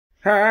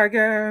Hi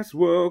guys,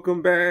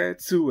 welcome back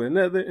to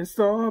another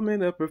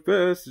installment of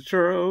Professor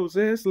Charles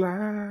is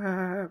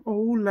live.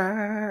 Oh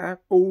live,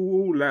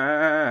 oh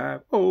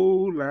live,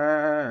 oh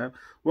live.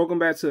 Welcome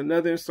back to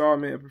another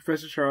installment of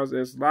Professor Charles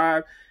is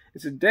live.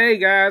 And today,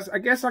 guys, I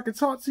guess I could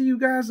talk to you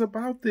guys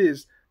about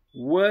this.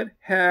 What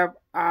have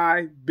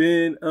I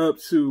been up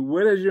to?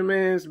 What has your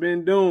man's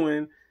been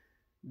doing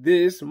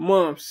this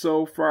month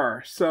so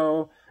far?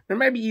 Or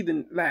maybe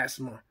even last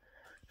month.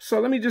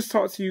 So let me just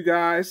talk to you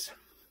guys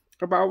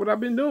about what I've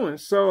been doing.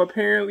 So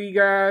apparently,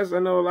 guys, I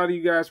know a lot of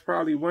you guys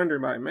probably wonder,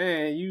 like,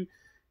 man, you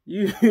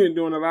been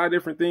doing a lot of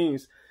different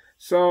things.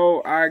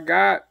 So I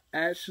got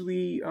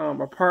actually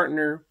a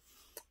partner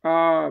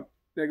that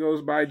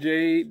goes by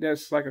Jade.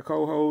 That's like a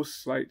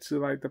co-host, to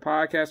the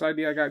podcast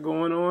idea I got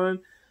going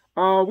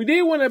on. We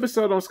did one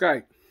episode on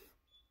Skype.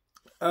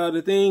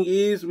 The thing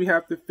is, we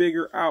have to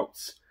figure out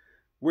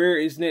where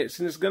is next,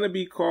 and it's gonna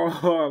be called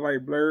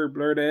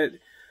blerd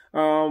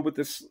with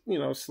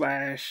the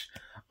slash.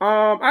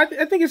 I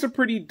think it's a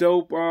pretty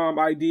dope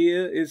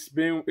idea.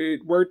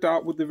 It worked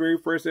out with the very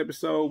first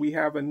episode. We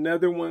have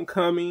another one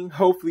coming,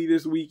 hopefully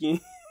this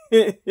weekend.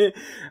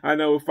 I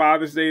know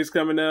Father's Day is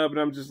coming up, and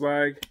I'm just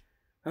like,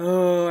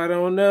 oh, I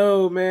don't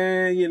know,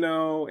 man,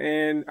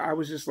 and I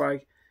was just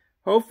like,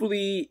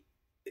 hopefully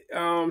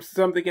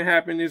something can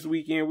happen this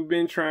weekend. We've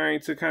been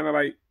trying to kind of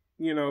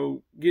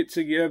get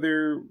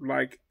together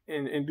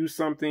and do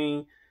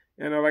something.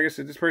 Like I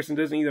said, this person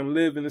doesn't even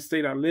live in the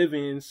state I live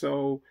in,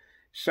 so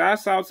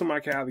shouts out to my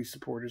Cali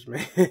supporters,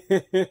 man,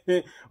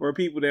 or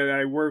people that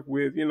I work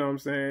with, you know what I'm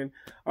saying?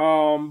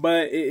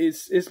 But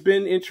it's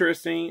been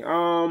interesting.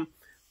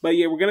 But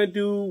yeah, we're gonna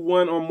do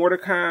one on Mortal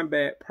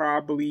Kombat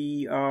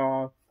probably,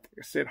 like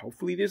I said,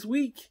 hopefully this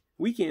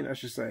weekend, I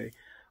should say.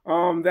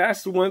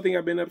 That's the one thing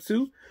I've been up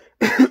to.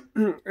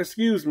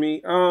 Excuse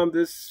me.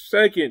 The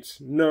second,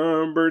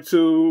 number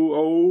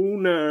two.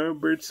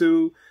 Number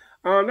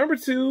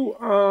two,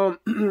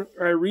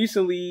 I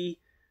recently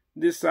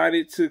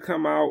decided to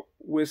come out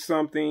with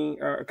something,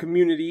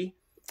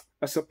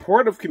 a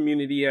supportive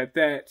community at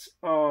that.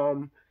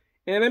 And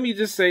let me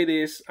just say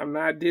this, I'm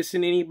not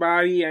dissing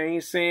anybody. I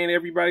ain't saying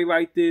everybody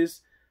like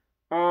this.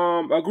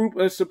 A group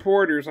of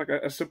supporters, like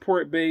a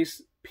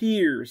support-based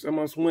peers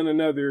amongst one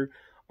another,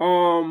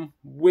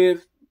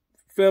 with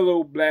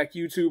fellow Black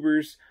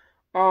YouTubers,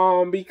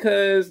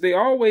 because they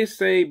always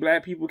say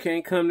Black people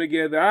can't come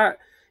together.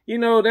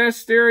 That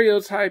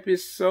stereotype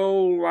is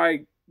so,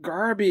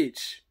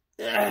 garbage.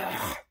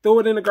 Ugh, throw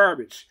it in the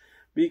garbage,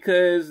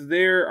 because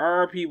there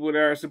are people that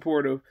are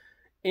supportive,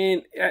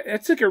 and I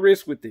took a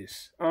risk with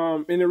this.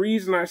 And the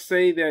reason I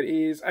say that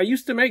is I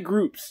used to make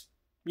groups.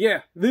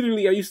 Yeah,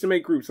 literally, I used to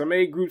make groups. I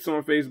made groups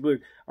on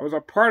Facebook. I was a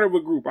part of a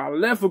group. I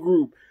left a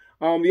group.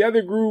 The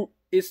other group,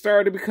 it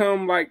started to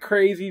become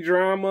crazy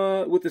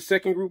drama with the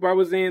second group I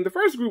was in. The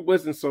first group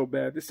wasn't so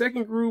bad. The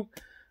second group,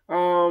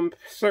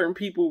 certain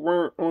people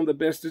weren't on the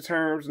best of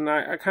terms, and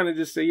I kind of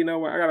just say, you know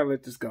what, I gotta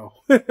let this go.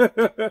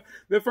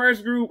 The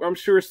first group, I'm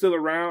sure, is still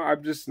around.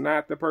 I'm just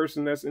not the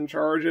person that's in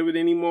charge of it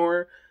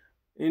anymore.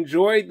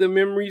 Enjoyed the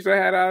memories I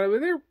had out of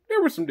it.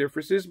 There were some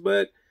differences,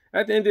 but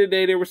at the end of the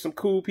day, there were some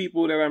cool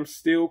people that I'm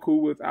still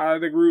cool with out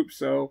of the group,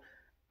 so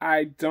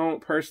I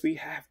don't personally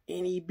have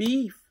any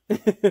beef. But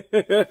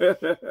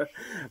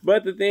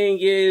the thing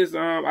is,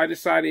 I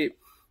decided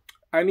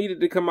I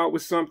needed to come out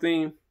with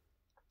something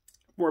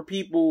for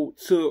people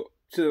to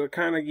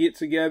kind of get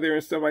together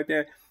and stuff like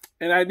that.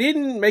 And I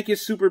didn't make it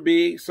super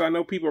big, so I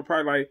know people are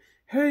probably like,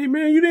 hey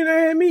man, you didn't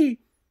add me.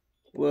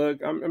 Look,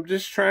 I'm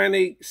just trying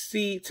to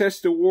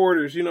test the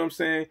waters, you know what I'm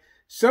saying?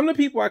 Some of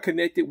the people I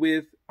connected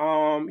with,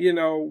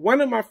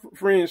 one of my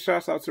friends,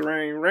 shouts out to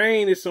Rain.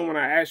 Rain is someone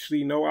I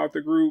actually know out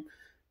the group.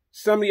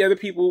 Some of the other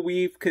people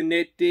we've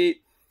connected,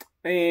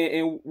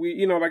 and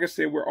we, like I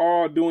said, we're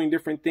all doing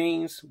different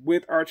things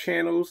with our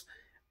channels.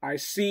 I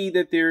see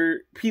that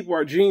people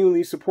are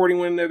genuinely supporting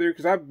one another,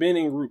 because I've been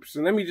in groups.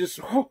 And let me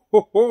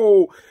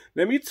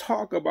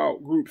talk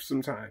about groups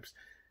sometimes.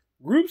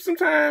 Groups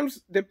sometimes,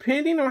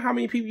 depending on how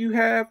many people you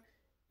have,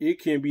 it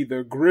can be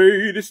the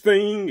greatest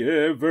thing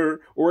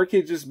ever, or it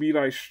could just be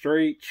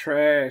straight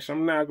trash.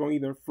 I'm not going to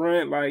even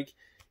front,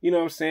 you know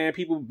what I'm saying?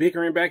 People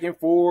bickering back and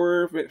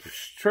forth. But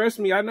trust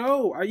me, I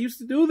know. I used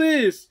to do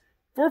this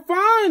for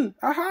fun,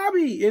 a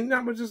hobby. And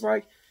I'm just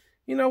like,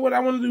 you know what? I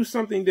want to do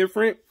something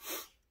different.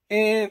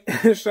 And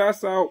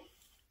shouts out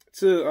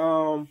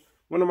to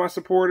one of my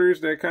supporters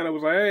that kind of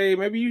was like, hey,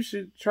 maybe you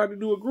should try to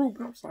do a group.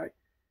 And I was like,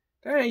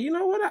 dang, you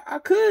know what? I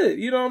could,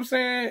 you know what I'm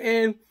saying?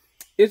 And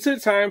it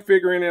took time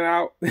figuring it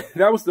out.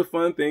 That was the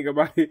fun thing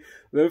about it.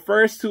 The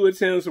first two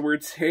attempts were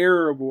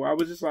terrible. I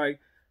was just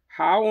like,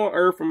 how on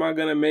earth am I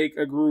going to make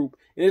a group?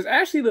 And it's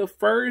actually the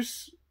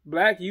first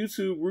Black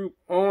YouTube group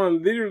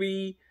on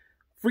literally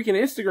freaking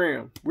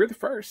Instagram. We're the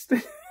first.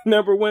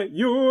 Number one.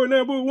 You're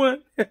number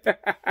one.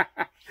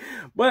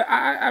 But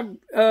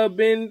I've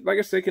been, like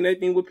I said,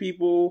 connecting with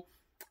people.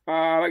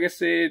 Like I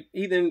said,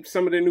 even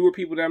some of the newer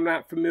people that I'm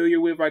not familiar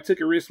with, I took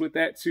a risk with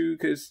that too,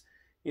 because,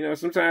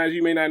 sometimes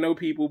you may not know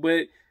people,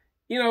 but,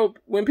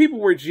 when people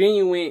were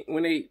genuine,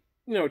 when they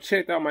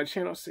checked out my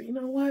channel, said, you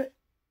know what?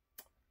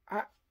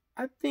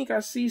 I think I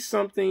see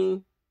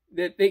something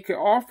that they could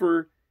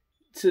offer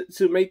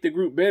to make the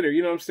group better.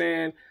 You know what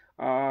I'm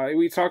saying?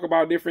 We talk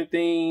about different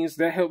things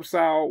that helps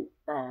out.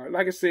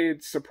 Like I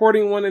said,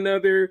 supporting one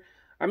another.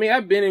 I mean,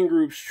 I've been in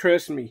groups.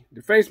 Trust me,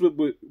 the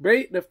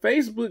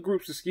Facebook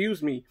groups,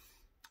 excuse me,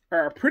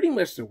 are pretty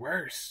much the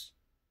worst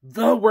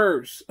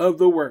of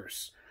the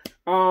worst.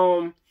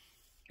 And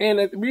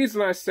the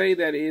reason I say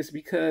that is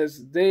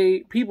because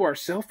people are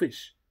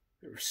selfish.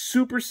 They're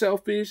super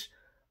selfish.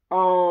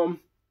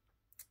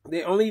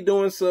 They only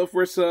doing sub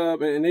for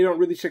sub, and they don't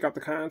really check out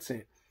the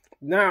content.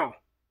 Now,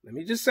 let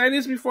me just say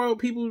this before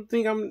people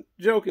think I'm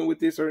joking with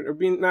this or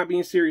not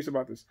being serious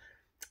about this.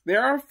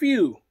 There are a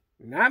few,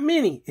 not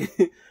many.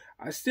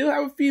 I still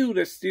have a few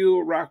that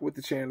still rock with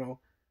the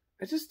channel.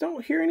 I just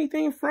don't hear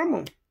anything from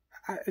them.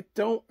 I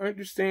don't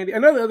understand it.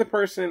 Another other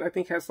person I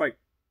think has like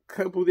a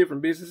couple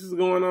different businesses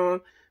going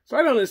on. So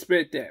I don't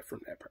expect that from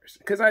that person.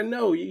 Because I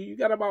know you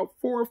got about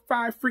 4 or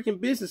 5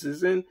 freaking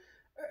businesses. And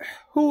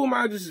who am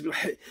I just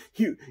like,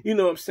 you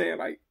know what I'm saying?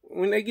 Like,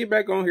 when they get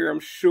back on here, I'm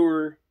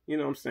sure, you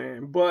know what I'm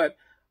saying? But,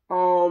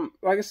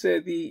 like I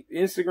said, the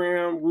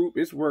Instagram group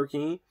is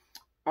working.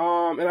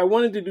 And I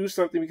wanted to do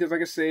something because,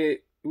 like I said,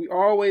 they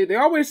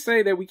always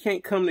say that we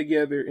can't come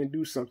together and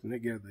do something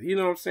together. You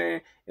know what I'm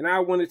saying? And I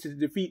wanted to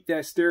defeat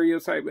that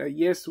stereotype that,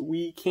 yes,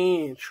 we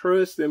can.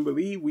 Trust and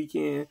believe we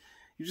can.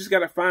 You just got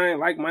to find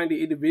like-minded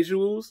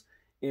individuals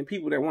and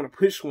people that want to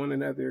push one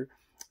another.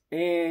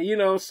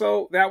 And,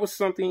 so that was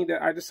something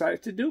that I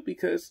decided to do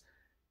because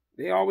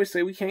they always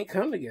say we can't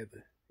come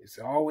together. It's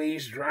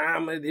always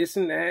drama, this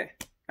and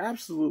that.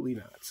 Absolutely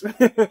not.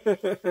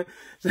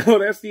 So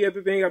that's the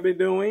other thing I've been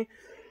doing.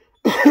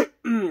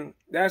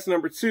 That's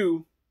number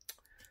 2.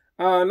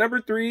 Number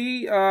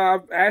 3,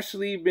 I've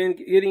actually been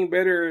getting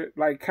better,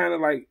 kind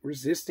of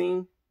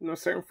resisting,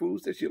 certain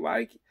foods that you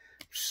like.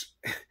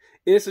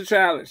 It's a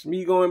challenge.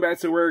 Me going back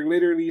to work,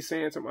 literally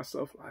saying to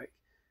myself,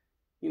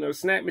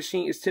 snack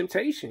machine is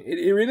temptation.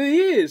 It really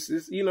is.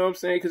 It's, you know what I'm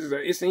saying? Because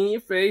it's in your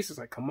face. It's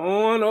like, come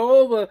on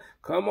over,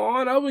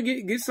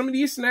 get some of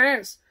these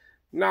snacks.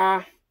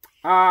 Nah,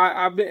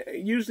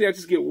 usually I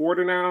just get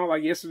water now.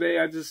 Like yesterday,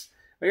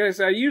 like I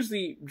said, I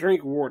usually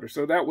drink water,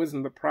 so that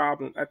wasn't the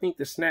problem. I think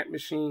the snack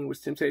machine was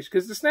temptation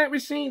because the snack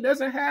machine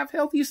doesn't have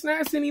healthy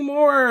snacks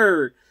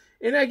anymore.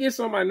 And that gets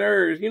on my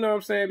nerves, you know what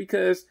I'm saying?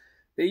 Because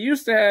they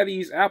used to have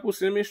these apple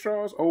cinnamon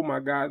straws. Oh my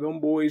God, them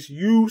boys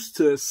used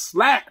to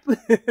slap.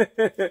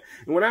 And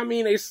when I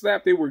mean they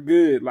slapped, they were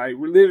good. Like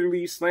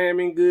literally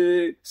slamming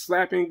good,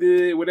 slapping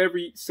good, whatever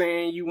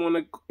saying you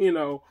want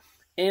to,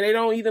 and they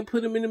don't even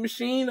put them in the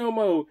machine no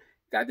more.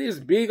 Got this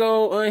big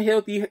old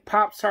unhealthy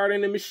Pop-Tart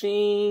in the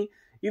machine.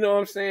 You know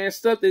what I'm saying?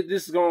 Stuff that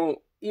just gonna,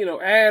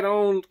 add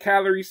on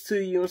calories to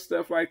you and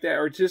stuff like that,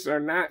 or just are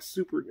not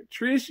super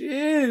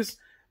nutritious.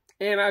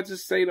 And I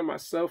just say to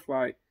myself,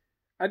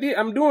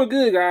 I'm doing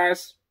good,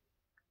 guys.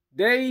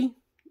 Day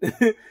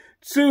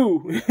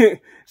 2,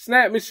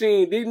 snack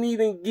machine, didn't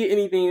even get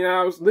anything.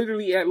 I was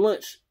literally at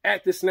lunch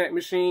at the snack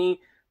machine,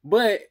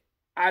 but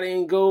I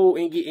didn't go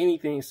and get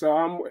anything. So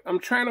I'm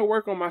trying to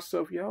work on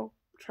myself, yo.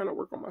 I'm trying to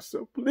work on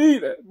myself.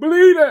 Believe that.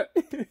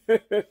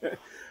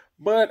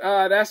 But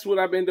that's what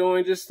I've been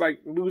doing, just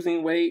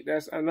losing weight.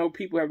 I know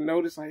people have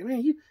noticed,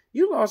 man,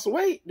 you lost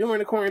weight during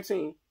the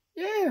quarantine.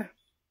 Yeah.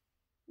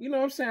 You know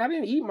what I'm saying? I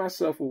didn't eat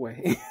myself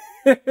away.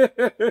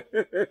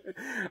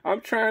 I'm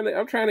trying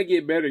to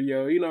get better,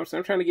 yo. You know what I'm saying?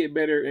 I'm trying to get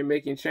better in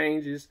making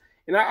changes.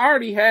 And I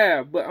already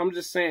have, but I'm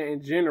just saying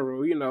in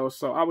general,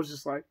 so I was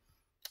just like,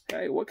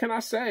 hey, what can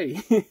I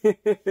say?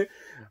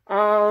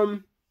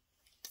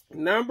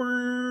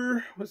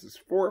 Number, what's this,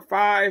 4 or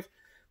 5?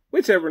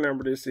 Whichever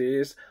number this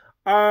is.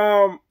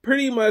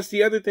 Pretty much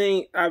the other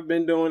thing I've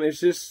been doing is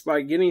just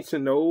getting to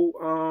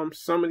know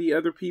some of the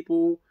other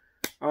people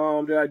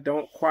that I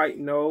don't quite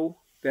know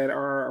that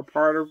are a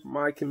part of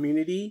my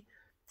community.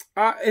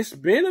 It's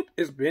been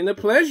a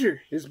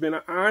pleasure. It's been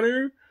an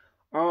honor.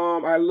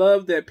 I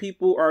love that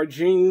people are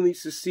genuinely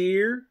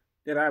sincere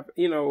that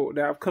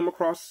I've come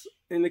across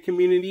in the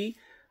community.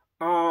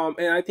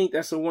 And I think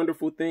that's a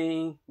wonderful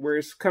thing where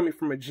it's coming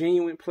from a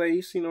genuine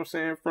place, you know what I'm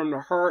saying? From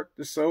the heart,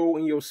 the soul,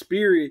 and your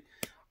spirit.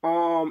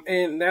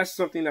 And that's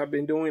something I've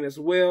been doing as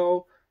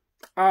well.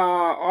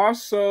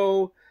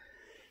 Also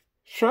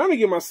trying to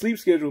get my sleep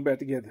schedule back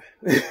together.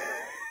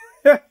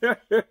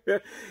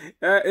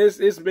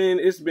 It's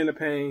been a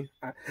pain.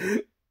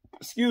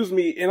 Excuse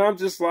me. And I'm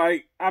just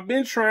I've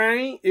been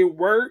trying, it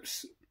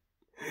works,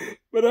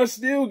 but I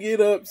still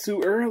get up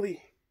too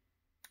early.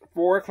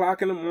 4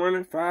 o'clock in the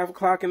morning, 5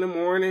 o'clock in the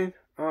morning.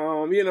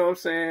 You know what I'm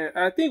saying?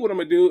 I think what I'm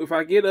gonna do if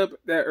I get up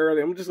that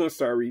early, I'm just gonna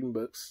start reading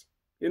books.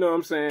 You know what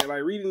I'm saying?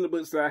 Reading the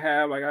books that I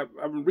have.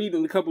 I'm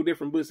reading a couple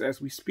different books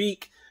as we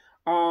speak.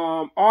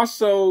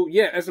 Also,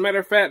 yeah, as a matter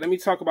of fact, let me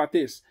talk about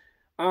this.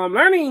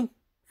 Learning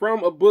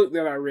from a book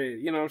that I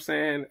read, you know what I'm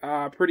saying?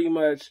 Pretty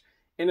much.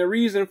 And the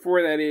reason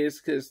for that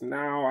is because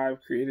now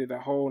I've created a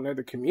whole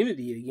nother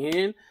community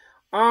again.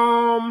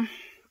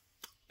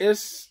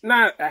 it's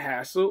not a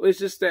hassle. It's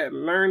just that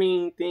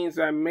learning things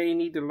I may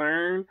need to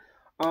learn.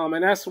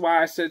 And that's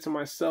why I said to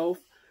myself,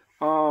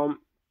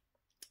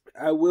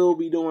 I will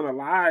be doing a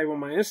live on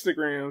my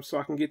Instagram so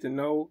I can get to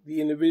know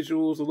the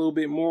individuals a little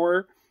bit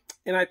more.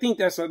 And I think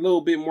that's a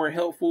little bit more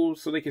helpful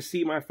so they can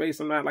see my face.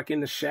 I'm not like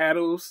in the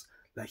shadows.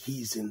 Like,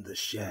 he's in the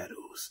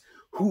shadows.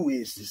 Who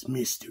is this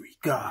mystery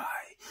guy?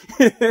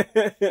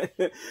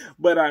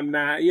 But I'm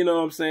not, you know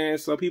what I'm saying?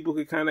 So people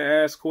could kind of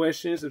ask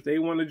questions if they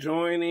want to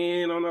join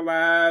in on the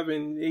live,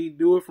 and they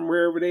do it from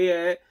wherever they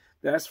at.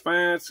 That's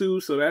fine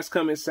too. So that's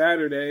coming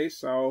Saturday.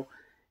 So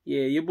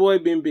yeah, your boy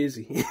been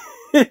busy.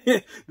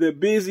 The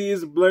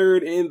busiest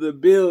blerd in the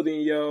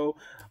building, yo.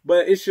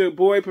 But it's your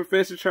boy,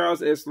 Professor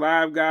Charles S.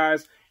 Live,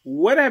 guys.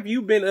 What have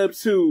you been up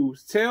to?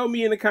 Tell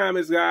me in the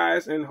comments,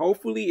 guys. And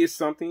hopefully it's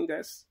something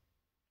that's,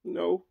 you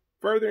know,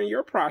 furthering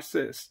your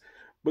process.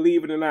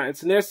 Believe it or not.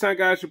 Until next time,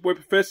 guys, your boy,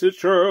 Professor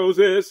Charles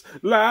S.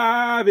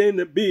 Live in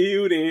the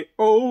building.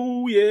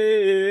 Oh,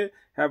 yeah.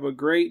 Have a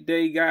great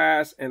day,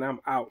 guys. And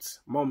I'm out.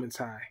 Moment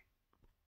time.